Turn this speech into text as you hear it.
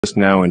Just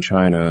now in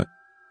China,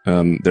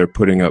 they're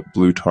putting up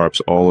blue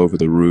tarps all over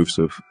the roofs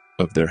of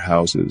their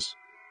houses.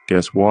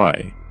 Guess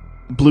why?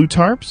 Blue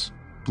tarps?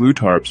 Blue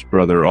tarps,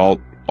 brother, all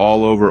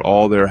over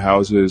all their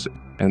houses,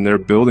 and they're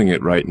building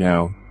it right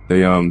now. They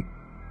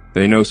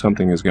know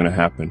something is going to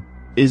happen.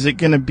 Is it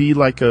going to be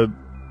like a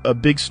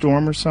big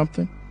storm or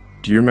something?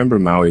 Do you remember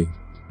Maui?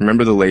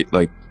 Remember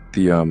the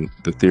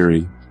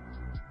theory?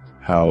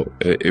 How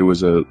it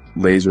was a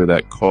laser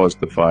that caused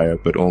the fire,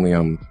 but only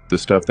the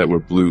stuff that were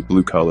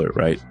blue color,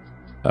 right?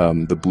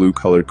 The blue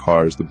colored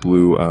cars, the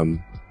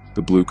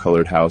blue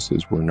colored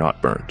houses were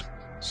not burnt.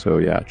 So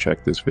yeah,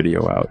 check this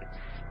video out.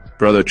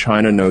 Brother,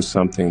 China knows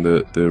something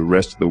that the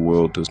rest of the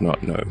world does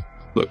not know.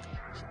 Look.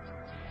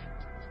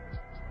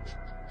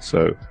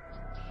 So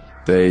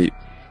they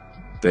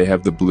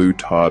have the blue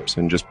tops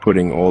and just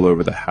putting all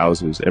over the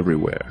houses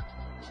everywhere.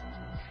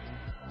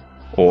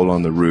 All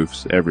on the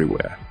roofs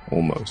everywhere,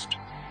 almost.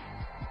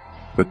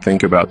 But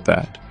think about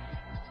that.